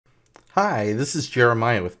Hi, this is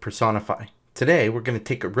Jeremiah with Personify. Today we're going to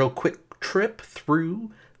take a real quick trip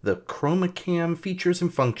through the ChromaCam features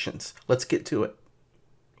and functions. Let's get to it.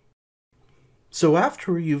 So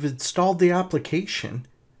after you've installed the application,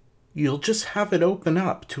 you'll just have it open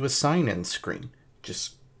up to a sign-in screen.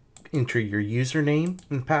 Just enter your username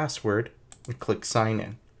and password and click sign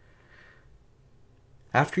in.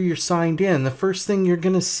 After you're signed in, the first thing you're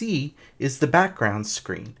going to see is the background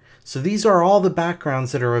screen. So these are all the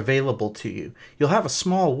backgrounds that are available to you. You'll have a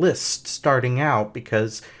small list starting out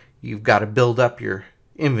because you've got to build up your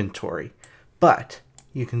inventory. But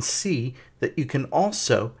you can see that you can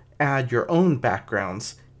also add your own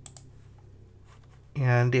backgrounds.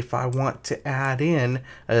 And if I want to add in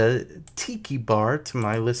a tiki bar to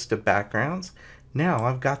my list of backgrounds, now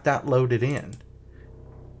I've got that loaded in.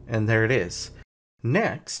 And there it is.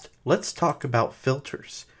 Next, let's talk about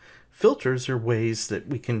filters. Filters are ways that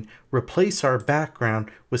we can replace our background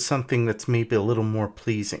with something that's maybe a little more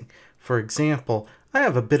pleasing. For example, I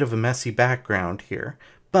have a bit of a messy background here,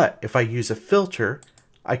 but if I use a filter,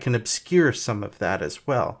 I can obscure some of that as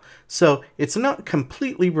well. So it's not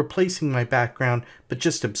completely replacing my background, but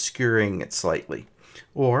just obscuring it slightly.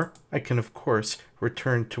 Or I can, of course,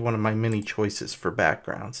 return to one of my many choices for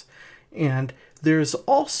backgrounds. And there's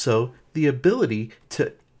also the ability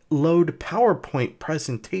to load PowerPoint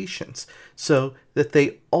presentations so that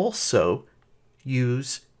they also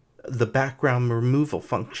use the background removal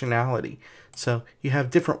functionality. So you have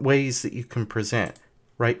different ways that you can present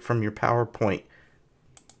right from your PowerPoint.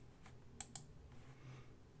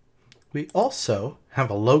 We also have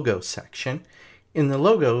a logo section. In the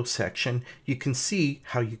logo section, you can see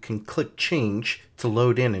how you can click change to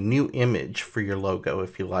load in a new image for your logo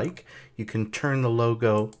if you like. You can turn the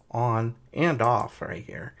logo on and off right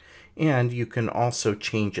here, and you can also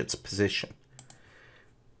change its position.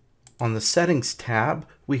 On the settings tab,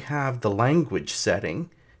 we have the language setting,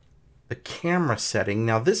 the camera setting.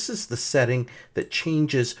 Now this is the setting that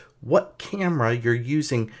changes what camera you're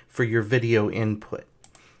using for your video input.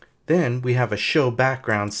 Then we have a show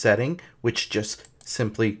background setting, which just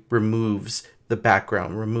simply removes the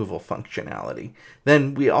background removal functionality.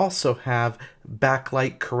 Then we also have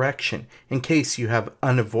backlight correction in case you have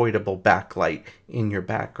unavoidable backlight in your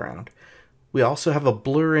background. We also have a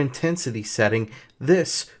blur intensity setting.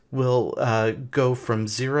 This will go from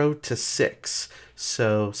 0 to 6,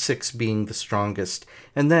 so 6 being the strongest.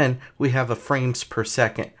 And then we have a frames per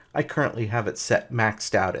second. I currently have it set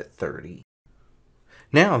maxed out at 30.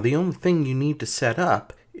 Now the only thing you need to set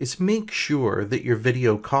up is make sure that your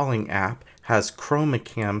video calling app has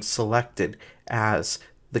ChromaCam selected as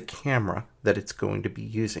the camera that it's going to be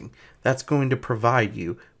using. That's going to provide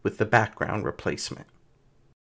you with the background replacement.